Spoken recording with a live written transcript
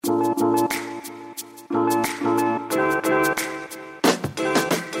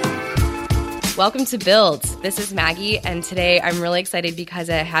Welcome to Build. This is Maggie, and today I'm really excited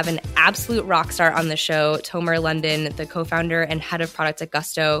because I have an absolute rock star on the show, Tomer London, the co-founder and head of product at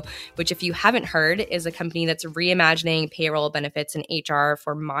Gusto, which, if you haven't heard, is a company that's reimagining payroll, benefits, and HR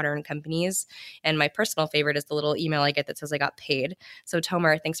for modern companies. And my personal favorite is the little email I get that says I got paid. So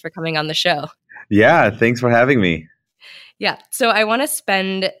Tomer, thanks for coming on the show. Yeah, thanks for having me. Yeah. So I want to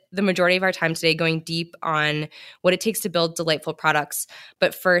spend the majority of our time today going deep on what it takes to build delightful products.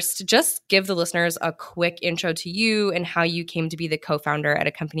 But first, just give the listeners a quick intro to you and how you came to be the co-founder at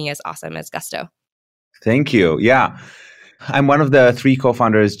a company as awesome as Gusto. Thank you. Yeah. I'm one of the three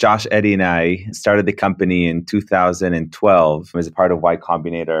co-founders. Josh, Eddie, and I started the company in 2012 as a part of Y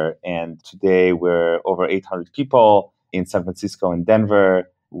Combinator. And today we're over 800 people in San Francisco and Denver.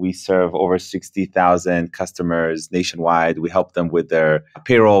 We serve over 60,000 customers nationwide. We help them with their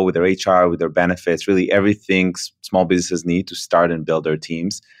payroll, with their HR, with their benefits, really everything small businesses need to start and build their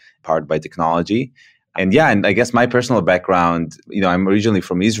teams, powered by technology. And I guess my personal background, I'm originally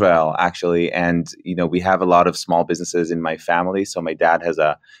from Israel, actually. And, we have a lot of small businesses in my family. So my dad has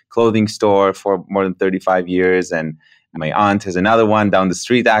a clothing store for more than 35 years. And my aunt has another one down the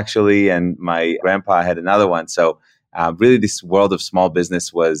street, actually. And my grandpa had another one. So really, this world of small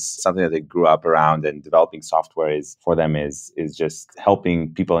business was something that I grew up around, and developing software is just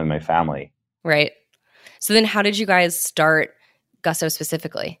helping people in my family. Right. So then how did you guys start Gusto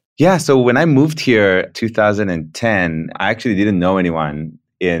specifically? Yeah. So when I moved here 2010, I actually didn't know anyone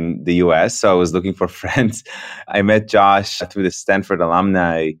in the US. So I was looking for friends. I met Josh through the Stanford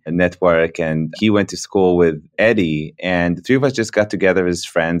alumni network, and he went to school with Eddie. And the three of us just got together as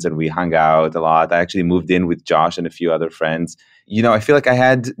friends and we hung out a lot. I actually moved in with Josh and a few other friends. I feel like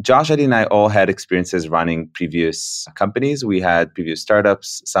Josh, Eddie, and I all had experiences running previous companies. We had previous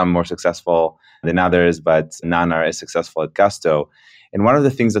startups, some more successful than others, but none are as successful at Gusto. And one of the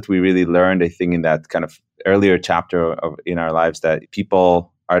things that we really learned, I think, in that kind of earlier chapter in our lives, that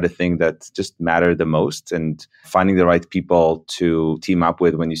people are the thing that just matter the most, and finding the right people to team up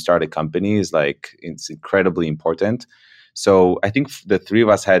with when you start a company it's incredibly important. So I think the three of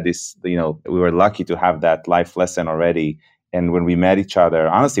us had this, we were lucky to have that life lesson already. And when we met each other,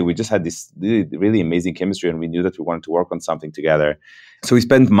 honestly, we just had this really, really amazing chemistry, and we knew that we wanted to work on something together. So we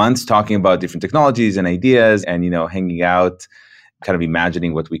spent months talking about different technologies and ideas and, hanging out, kind of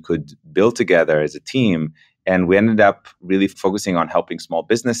imagining what we could build together as a team. And we ended up really focusing on helping small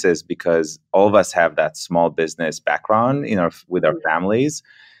businesses because all of us have that small business background with our families.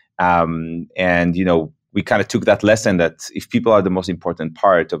 We kind of took that lesson that if people are the most important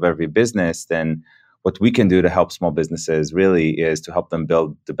part of every business, then what we can do to help small businesses really is to help them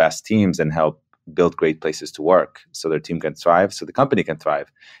build the best teams and help build great places to work so their team can thrive, so the company can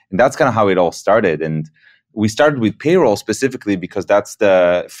thrive. And that's kind of how it all started. And we started with payroll specifically because it's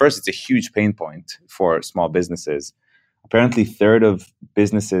a huge pain point for small businesses. Apparently, a third of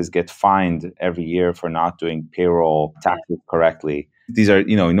businesses get fined every year for not doing payroll taxes correctly. These are,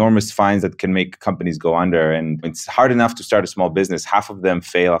 enormous fines that can make companies go under. And it's hard enough to start a small business. Half of them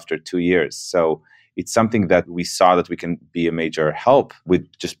fail after 2 years. So it's something that we saw that we can be a major help with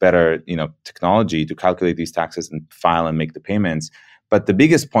just better, technology to calculate these taxes and file and make the payments. But the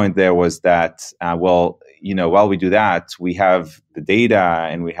biggest point there was that, while we do that, we have the data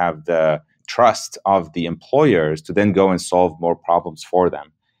and we have the trust of the employers to then go and solve more problems for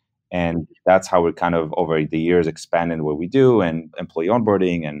them. And that's how we're kind of over the years expanded what we do, and employee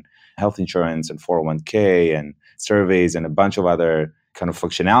onboarding and health insurance and 401k and surveys and a bunch of other kind of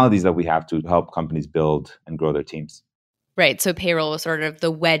functionalities that we have to help companies build and grow their teams. Right. So payroll was sort of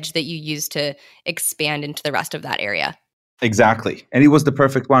the wedge that you used to expand into the rest of that area. Exactly. And it was the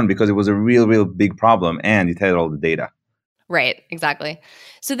perfect one because it was a real, real big problem and it had all the data. Right, exactly.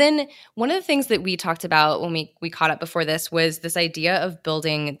 So then one of the things that we talked about when we caught up before this was this idea of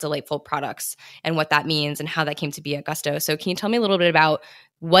building delightful products and what that means and how that came to be at Gusto. So can you tell me a little bit about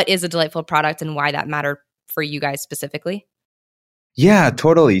what is a delightful product and why that mattered for you guys specifically? Yeah,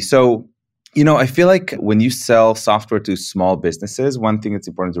 totally. So, I feel like when you sell software to small businesses, one thing that's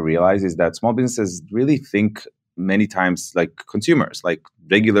important to realize is that small businesses really think many times like consumers, like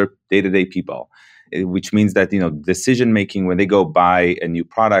regular day-to-day people, which means that, decision making when they go buy a new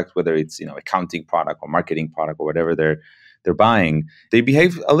product, whether it's, accounting product or marketing product or whatever they're buying, they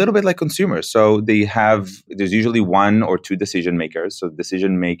behave a little bit like consumers. So there's usually one or two decision makers. So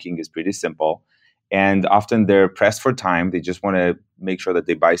decision making is pretty simple. And often they're pressed for time. They just want to make sure that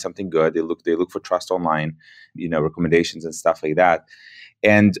they buy something good. They look for trust online, recommendations and stuff like that.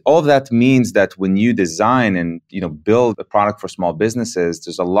 And all of that means that when you design and build a product for small businesses,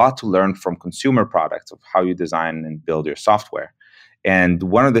 there's a lot to learn from consumer products of how you design and build your software. And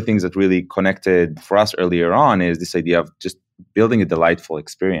one of the things that really connected for us earlier on is this idea of just building a delightful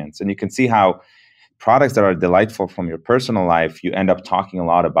experience. And you can see how products that are delightful from your personal life, you end up talking a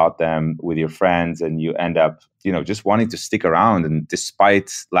lot about them with your friends, and you end up, just wanting to stick around, and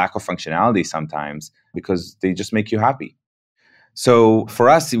despite lack of functionality sometimes, because they just make you happy. So for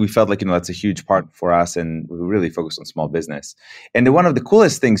us, we felt like, that's a huge part for us, and we really focus on small business. And one of the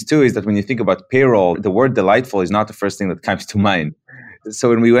coolest things too is that when you think about payroll, the word delightful is not the first thing that comes to mind. So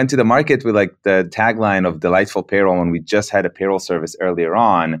when we went to the market with like the tagline of delightful payroll, when we just had a payroll service earlier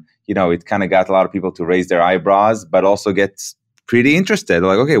on, it kind of got a lot of people to raise their eyebrows, but also get pretty interested.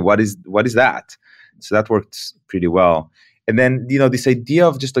 Like, okay, what is that? So that worked pretty well. And then, this idea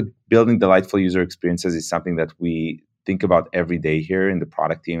of just like building delightful user experiences is something that we think about every day here in the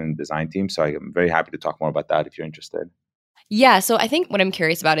product team and design team. So I'm very happy to talk more about that if you're interested. Yeah. So I think what I'm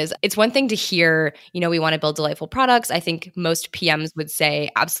curious about is it's one thing to hear, we want to build delightful products. I think most PMs would say,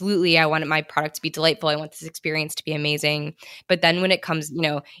 absolutely, I want my product to be delightful. I want this experience to be amazing. But then when it comes,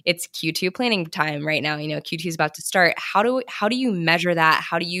 it's Q2 planning time right now. Q2 is about to start. How do you measure that?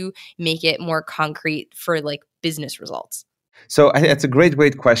 How do you make it more concrete for like business results? So that's a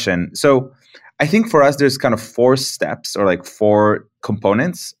great question. So I think for us, there's kind of 4 steps or like 4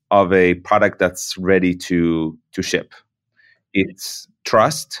 components of a product that's ready to ship. It's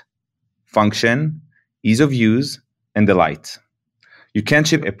trust, function, ease of use, and delight. You can't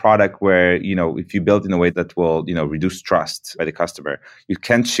ship a product where, if you build in a way that will, reduce trust by the customer. You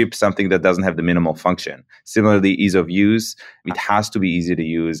can't ship something that doesn't have the minimal function. Similarly, ease of use, it has to be easy to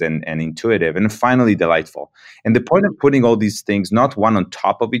use and intuitive. And finally, delightful. And the point of putting all these things, not one on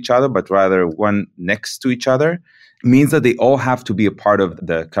top of each other, but rather one next to each other, means that they all have to be a part of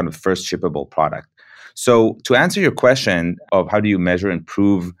the kind of first shippable product. So to answer your question of how do you measure and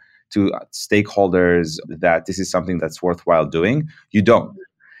prove to stakeholders that this is something that's worthwhile doing, you don't.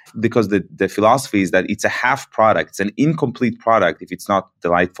 Because the philosophy is that it's a half product, it's an incomplete product if it's not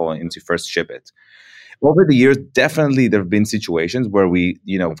delightful and you first ship it. Over the years, definitely there have been situations where we,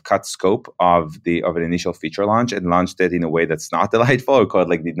 cut scope of an initial feature launch and launched it in a way that's not delightful, or called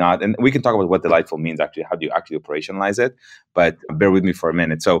like did not. And we can talk about what delightful means actually, how do you actually operationalize it? But bear with me for a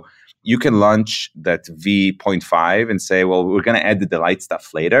minute. So you can launch that V.5 and say, well, we're going to add the delight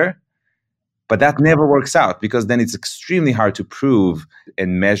stuff later. But that never works out because then it's extremely hard to prove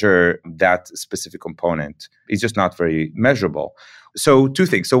and measure that specific component. It's just not very measurable. So 2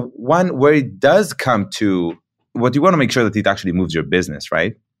 things. So one, where it does come to, what you want to make sure that it actually moves your business,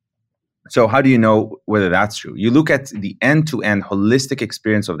 right? So how do you know whether that's true? You look at the end-to-end holistic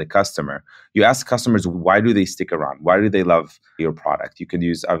experience of the customer. You ask customers, why do they stick around? Why do they love your product? You can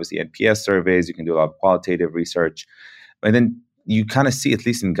use, obviously, NPS surveys. You can do a lot of qualitative research. And then you kind of see, at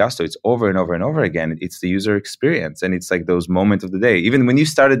least in Gusto, it's over and over and over again. It's the user experience. And it's like those moments of the day. Even when you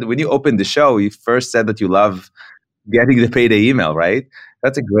opened the show, you first said that you love getting the payday email, right?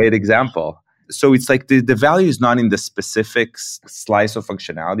 That's a great example. So it's like the value is not in the specific slice of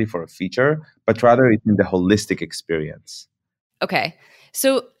functionality for a feature, but rather it's in the holistic experience. Okay.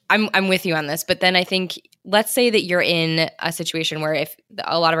 So I'm with you on this, but then I think, let's say that you're in a situation where if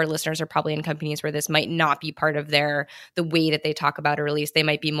a lot of our listeners are probably in companies where this might not be part of the way that they talk about a release. They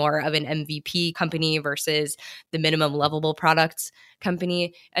might be more of an MVP company versus the minimum lovable products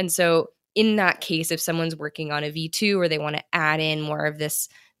company. And so in that case, if someone's working on a V2 or they want to add in more of this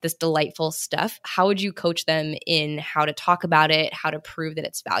delightful stuff, how would you coach them in how to talk about it, how to prove that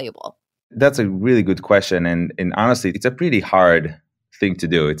it's valuable? That's a really good question. And honestly, it's a pretty hard thing to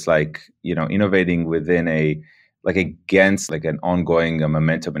do. It's like, innovating within against an ongoing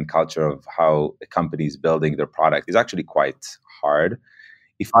momentum and culture of how a company is building their product is actually quite hard.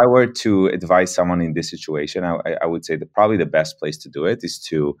 If I were to advise someone in this situation, I would say that probably the best place to do it is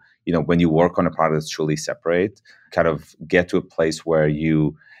to, when you work on a product that's truly separate, kind of get to a place where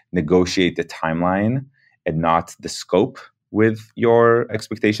you negotiate the timeline and not the scope with your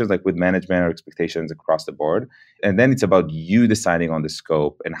expectations, like with management or expectations across the board. And then it's about you deciding on the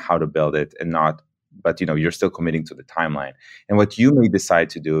scope and how to build it and not, but you're still committing to the timeline. And what you may decide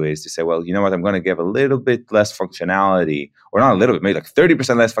to do is to say, well, you know what, I'm going to give a little bit less functionality, or not a little bit, maybe like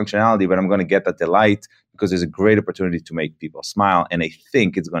 30% less functionality, but I'm going to get that delight because there's a great opportunity to make people smile. And I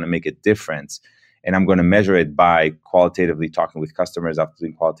think it's going to make a difference. And I'm going to measure it by qualitatively talking with customers after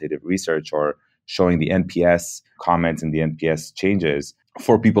doing qualitative research or showing the NPS comments and the NPS changes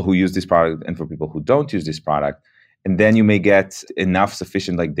for people who use this product and for people who don't use this product. And then you may get enough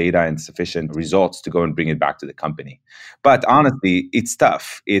sufficient data and sufficient results to go and bring it back to the company. But honestly, it's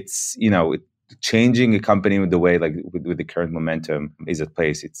tough. It's, changing a company with the way, like with the current momentum is at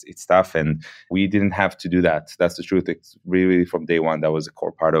place. It's tough, and we didn't have to do that. That's the truth. It's really from day one, that was a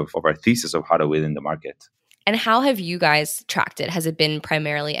core part of our thesis of how to win in the market. And how have you guys tracked it? Has it been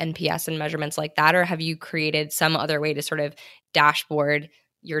primarily NPS and measurements like that, or have you created some other way to sort of dashboard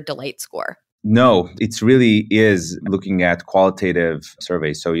your delight score? No, it's really is looking at qualitative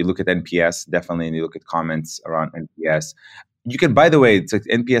surveys. So you look at NPS, definitely, and you look at comments around NPS. You can, by the way, it's like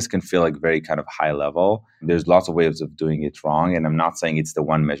NPS can feel like very kind of high level. There's lots of ways of doing it wrong. And I'm not saying it's the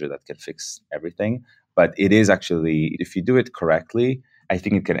one measure that can fix everything, but it is actually, if you do it correctly, I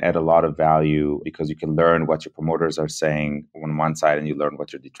think it can add a lot of value because you can learn what your promoters are saying on one side and you learn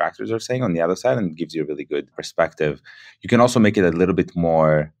what your detractors are saying on the other side, and it gives you a really good perspective. You can also make it a little bit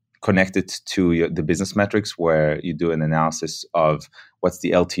more connected to the business metrics, where you do an analysis of what's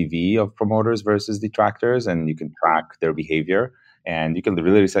the LTV of promoters versus detractors, and you can track their behavior. And you can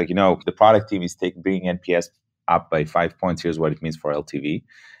really say, the product team is bringing NPS up by 5 points. Here's what it means for LTV.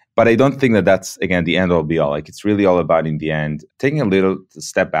 But I don't think that that's, again, the end all be all. Like, it's really all about, in the end, taking a little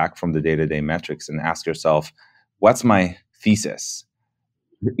step back from the day-to-day metrics and ask yourself, what's my thesis?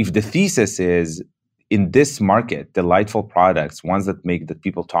 If the thesis is, in this market, delightful products, ones that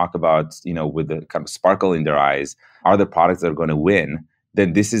people talk about, with the kind of sparkle in their eyes, are the products that are going to win,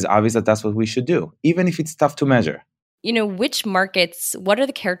 then this is obvious that that's what we should do, even if it's tough to measure. Which markets, what are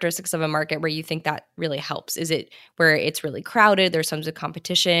the characteristics of a market where you think that really helps? Is it where it's really crowded, there's tons of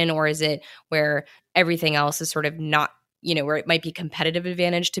competition, or is it where everything else is sort of not, where it might be competitive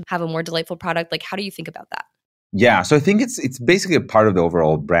advantage to have a more delightful product? Like, how do you think about that? Yeah, so I think it's basically a part of the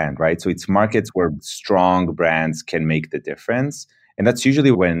overall brand, right? So it's markets where strong brands can make the difference. And that's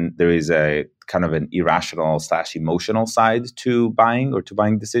usually when there is a kind of an irrational/emotional side to buying or to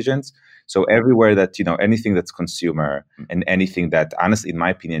buying decisions. So everywhere that, anything that's consumer and anything that, honestly, in my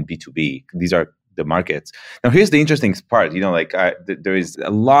opinion, B2B, these are the markets. Now, here's the interesting part. There is a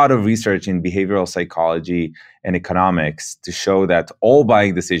lot of research in behavioral psychology and economics to show that all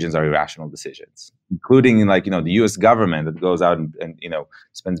buying decisions are irrational decisions, including the U.S. government that goes out and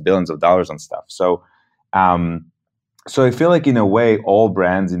spends billions of dollars on stuff. So I feel like, in a way, all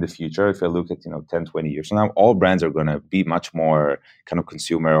brands in the future, if I look at 10, 20 years from now, all brands are going to be much more kind of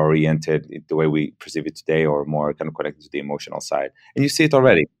consumer oriented the way we perceive it today, or more kind of connected to the emotional side. And you see it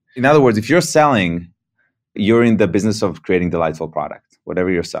already. In other words, if you're selling, you're in the business of creating delightful product, whatever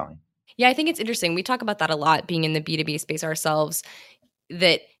you're selling. Yeah, I think it's interesting. We talk about that a lot, being in the B2B space ourselves,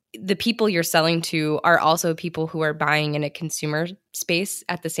 that the people you're selling to are also people who are buying in a consumer space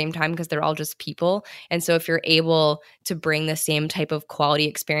at the same time, because they're all just people. And so if you're able to bring the same type of quality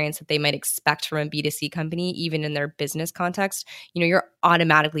experience that they might expect from a B2C company, even in their business context, you're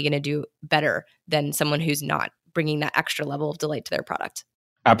automatically going to do better than someone who's not bringing that extra level of delight to their product.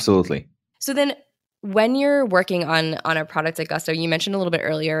 Absolutely. So then, when you're working on a product like Gusto, you mentioned a little bit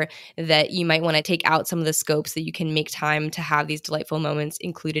earlier that you might want to take out some of the scopes that you can make time to have these delightful moments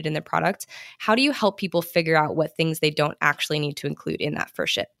included in the product. How do you help people figure out what things they don't actually need to include in that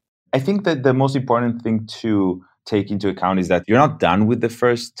first ship? I think that the most important thing to take into account is that you're not done with the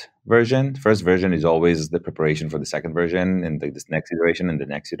first version. First version is always the preparation for the second version and this next iteration and the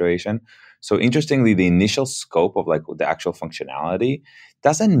next iteration. So interestingly, the initial scope of the actual functionality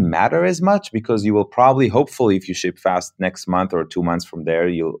doesn't matter as much, because you will probably, hopefully, if you ship fast next month or 2 months from there,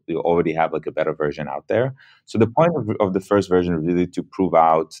 you'll already have a better version out there. So the point of the first version is really to prove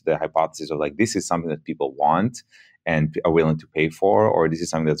out the hypothesis of this is something that people want and are willing to pay for, or this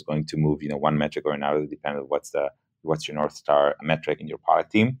is something that's going to move, one metric or another, depending on what's your North Star metric in your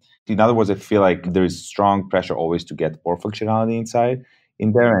product team. In other words, I feel like there is strong pressure always to get more functionality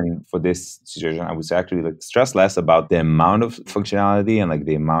in there. And for this situation, I would say actually stress less about the amount of functionality and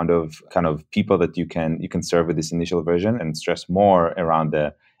the amount of kind of people that you can serve with this initial version, and stress more around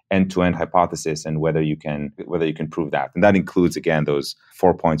the end-to-end hypothesis and whether you can prove that. And that includes, again, those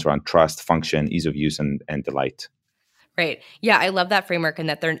 4 points around trust, function, ease of use, and delight. Right. Yeah, I love that framework, and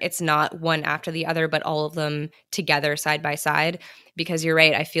that it's not one after the other, but all of them together side by side. Because you're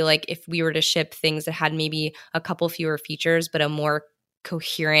right. I feel like if we were to ship things that had maybe a couple fewer features, but a more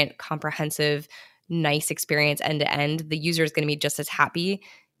coherent, comprehensive, nice experience end to end, the user is going to be just as happy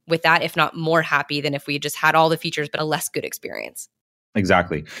with that, if not more happy than if we just had all the features, but a less good experience.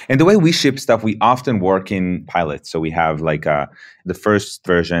 Exactly. And the way we ship stuff, we often work in pilots. So we have the first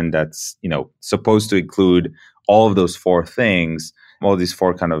version that's, supposed to include all of those 4 things, all these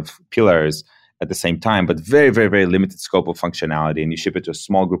 4 kind of pillars. at the same time, but very, very, very limited scope of functionality. And you ship it to a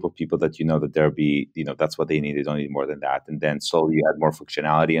small group of people that you know that there'll be, that's what they need. They don't need more than that. And then slowly you add more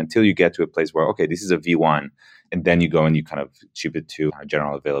functionality until you get to a place where, okay, this is a V1. And then you go and you kind of ship it to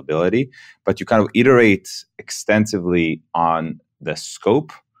general availability. But you kind of iterate extensively on the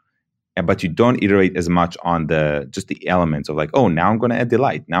scope, but you don't iterate as much on just the elements of like, oh, now I'm going to add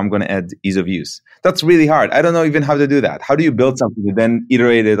delight. Now I'm going to add ease of use. That's really hard. I don't know even how to do that. How do you build something and then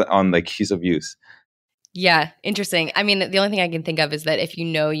iterate it on like ease of use? Yeah, interesting. I mean, the only thing I can think of is that if you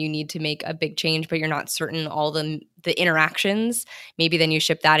know you need to make a big change, but you're not certain all the interactions, maybe then you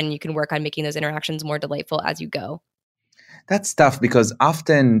ship that and you can work on making those interactions more delightful as you go. That's tough because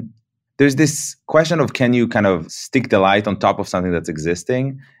often there's this question of, can you kind of stick delight on top of something that's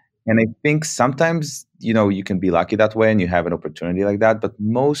existing? And I think sometimes, you can be lucky that way and you have an opportunity like that. But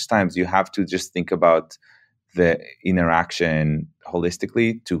most times you have to just think about the interaction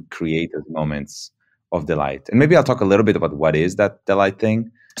holistically to create those moments of delight. And maybe I'll talk a little bit about what is that delight thing.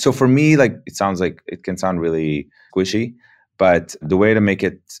 So for me, like, it can sound really squishy, but the way to make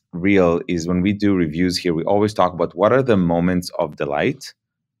it real is when we do reviews here, we always talk about what are the moments of delight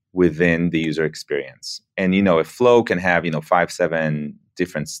within the user experience. And, a flow can have, 5, 7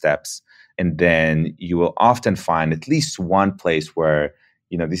 different steps. And then you will often find at least one place where,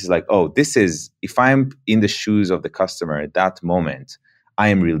 this is like, oh, this is, if I'm in the shoes of the customer at that moment, I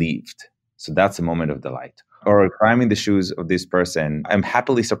am relieved. So that's a moment of delight. Or if I'm in the shoes of this person, I'm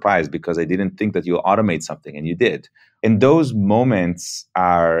happily surprised because I didn't think that you'll automate something and you did. And those moments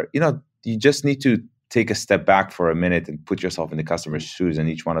are, you just need to take a step back for a minute and put yourself in the customer's shoes in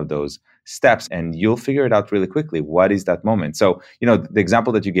each one of those steps, and you'll figure it out really quickly. What is that moment? So, the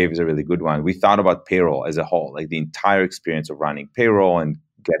example that you gave is a really good one. We thought about payroll as a whole, like the entire experience of running payroll and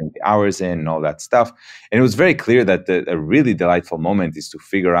getting the hours in and all that stuff. And it was very clear that a really delightful moment is to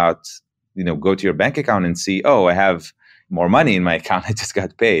figure out, go to your bank account and see, oh, I have more money in my account. I just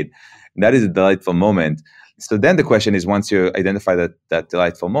got paid. And that is a delightful moment. So then the question is, once you identify that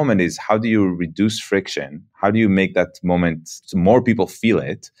delightful moment, is how do you reduce friction? How do you make that moment so more people feel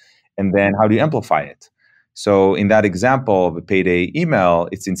it? And then how do you amplify it? So in that example of a payday email,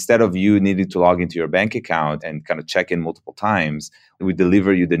 it's instead of you needing to log into your bank account and kind of check in multiple times, we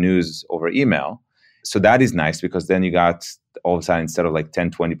deliver you the news over email. So that is nice because then you got all of a sudden, instead of like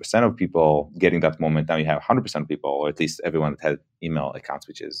 10, 20% of people getting that moment, now you have 100% of people, or at least everyone that had email accounts,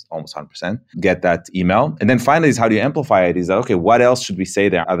 which is almost 100%, get that email. And then finally is how do you amplify it? Is that, okay, what else should we say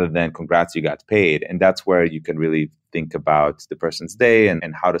there other than congrats, you got paid? And that's where you can really think about the person's day and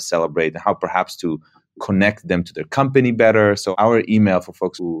how to celebrate and how perhaps to connect them to their company better. So our email, for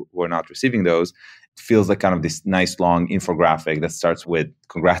folks who are not receiving those, feels like kind of this nice long infographic that starts with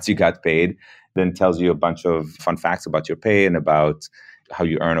congrats, you got paid, then tells you a bunch of fun facts about your pay and about how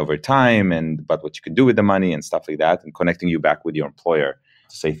you earn over time and about what you can do with the money and stuff like that, and connecting you back with your employer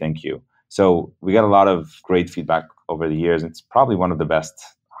to say thank you. So we got a lot of great feedback over the years. It's probably one of the best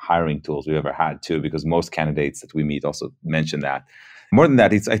hiring tools we've ever had too, because most candidates that we meet also mention that. More than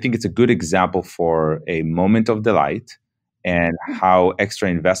that, I think it's a good example for a moment of delight and how extra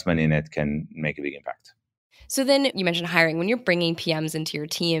investment in it can make a big impact. So then you mentioned hiring. When you're bringing PMs into your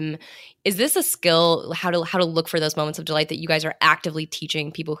team, is this a skill, how to look for those moments of delight that you guys are actively teaching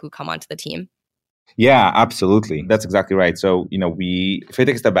people who come onto the team? Yeah, absolutely. That's exactly right. So, if I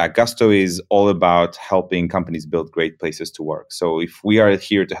take a step back, Gusto is all about helping companies build great places to work. So if we are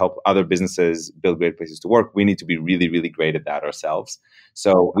here to help other businesses build great places to work, we need to be really, really great at that ourselves.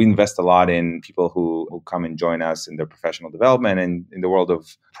 So we invest a lot in people who come and join us in their professional development. And in the world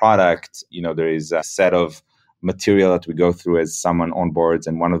of product, there is a set of material that we go through as someone onboards.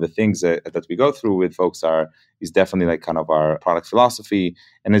 And one of the things that we go through with folks is definitely like kind of our product philosophy.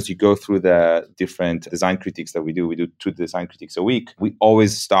 And as you go through the different design critiques that we do 2 design critiques a week, we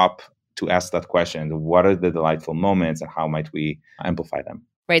always stop to ask that question: what are the delightful moments and how might we amplify them?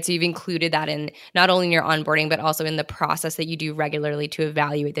 Right. So you've included that in not only in your onboarding, but also in the process that you do regularly to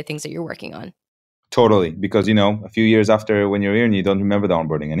evaluate the things that you're working on. Totally. Because, a few years after when you're in, you don't remember the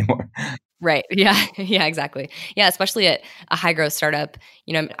onboarding anymore. Right. Yeah. Yeah, exactly. Yeah. Especially at a high growth startup,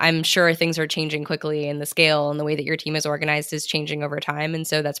 I'm sure things are changing quickly and the scale and the way that your team is organized is changing over time. And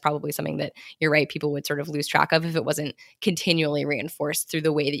so that's probably something that you're right, people would sort of lose track of if it wasn't continually reinforced through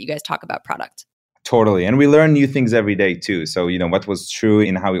the way that you guys talk about product. Totally. And we learn new things every day too. So, what was true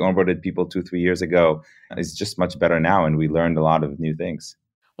in how we onboarded people 2-3 years ago is just much better now. And we learned a lot of new things.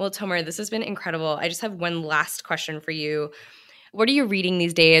 Well, Tomer, this has been incredible. I just have one last question for you. What are you reading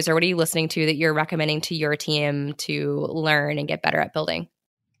these days, or what are you listening to that you're recommending to your team to learn and get better at building?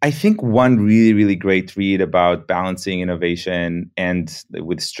 I think one really, really great read about balancing innovation and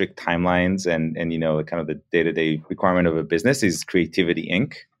with strict timelines and kind of the day-to-day requirement of a business is Creativity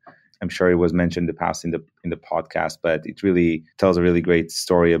Inc. I'm sure it was mentioned in the past in the podcast, but it really tells a really great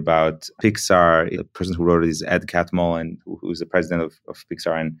story about Pixar. The person who wrote it is Ed Catmull, and who's the president of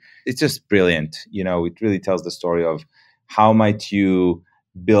Pixar. And it's just brilliant. It really tells the story of how might you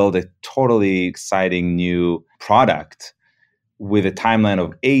build a totally exciting new product with a timeline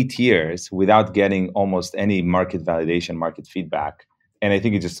of 8 years without getting almost any market validation, market feedback. And I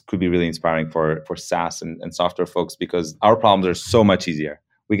think it just could be really inspiring for SaaS and software folks, because our problems are so much easier.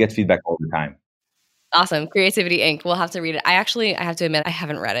 We get feedback all the time. Awesome. Creativity Inc. We'll have to read it. I have to admit, I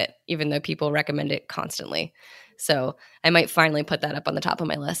haven't read it, even though people recommend it constantly. So I might finally put that up on the top of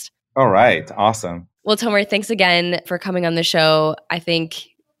my list. All right. Awesome. Well, Tomer, thanks again for coming on the show. I think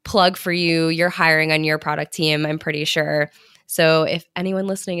plug for you, you're hiring on your product team, I'm pretty sure. So if anyone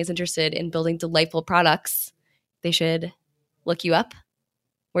listening is interested in building delightful products, they should look you up.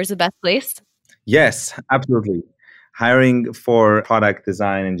 Where's the best place? Yes, absolutely. Hiring for product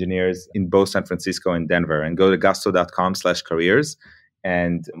design engineers in both San Francisco and Denver, and go to gusto.com/careers,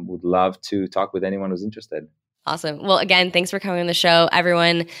 and would love to talk with anyone who's interested. Awesome. Well, again, thanks for coming on the show.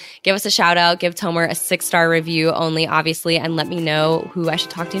 Everyone, give us a shout out, give Tomer a 6-star review only, obviously, and let me know who I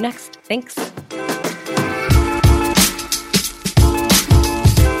should talk to next. Thanks.